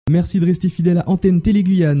Merci de rester fidèle à Antenne Télé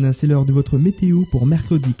Guyane. C'est l'heure de votre météo pour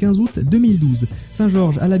mercredi 15 août 2012.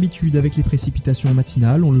 Saint-Georges a l'habitude avec les précipitations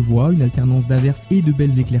matinales, on le voit, une alternance d'averses et de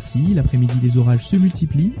belles éclaircies. L'après-midi, les orages se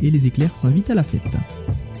multiplient et les éclairs s'invitent à la fête.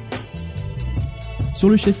 Sur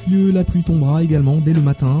le chef-lieu, la pluie tombera également dès le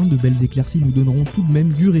matin. De belles éclaircies nous donneront tout de même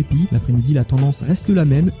du répit. L'après-midi, la tendance reste la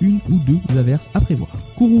même, une ou deux averses à prévoir.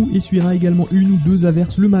 Kourou essuiera également une ou deux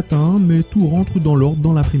averses le matin, mais tout rentre dans l'ordre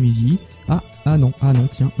dans l'après-midi.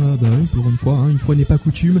 Pour une fois n'est pas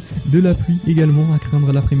coutume, de la pluie également à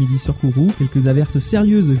craindre l'après-midi sur Kourou. Quelques averses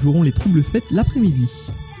sérieuses joueront les troubles fêtes l'après-midi.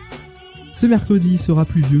 Ce mercredi sera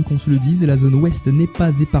pluvieux qu'on se le dise et la zone ouest n'est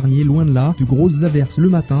pas épargnée, loin de là. De grosses averses le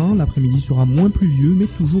matin, l'après-midi sera moins pluvieux mais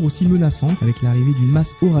toujours aussi menaçant avec l'arrivée d'une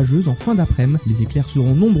masse orageuse en fin d'après-midi. Les éclairs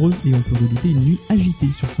seront nombreux et on peut redouter une nuit agitée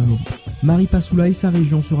sur Saint-Laurent. Maripasoula et sa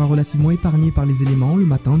région sera relativement épargnée par les éléments, le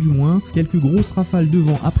matin du moins. Quelques grosses rafales de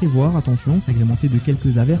vent à prévoir, attention, agrémentées de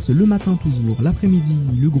quelques averses le matin toujours. L'après-midi,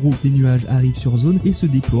 le gros des nuages arrive sur zone et se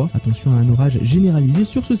déploie. Attention à un orage généralisé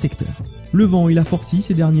sur ce secteur. Le vent il a forci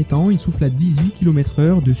ces derniers temps, il souffle à 18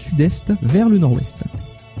 km/h de sud-est vers le nord-ouest.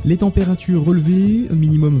 Les températures relevées,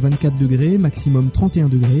 minimum 24 degrés, maximum 31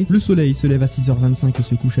 degrés. Le soleil se lève à 6h25 et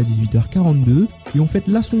se couche à 18h42. Et on fête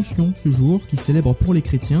l'Assomption ce jour qui célèbre pour les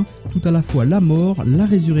chrétiens tout à la fois la mort, la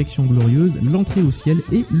résurrection glorieuse, l'entrée au ciel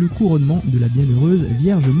et le couronnement de la bienheureuse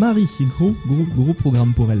Vierge Marie. Gros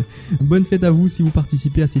programme pour elle. Bonne fête à vous si vous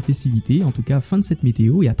participez à ces festivités. En tout cas, fin de cette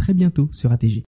météo et à très bientôt sur ATG.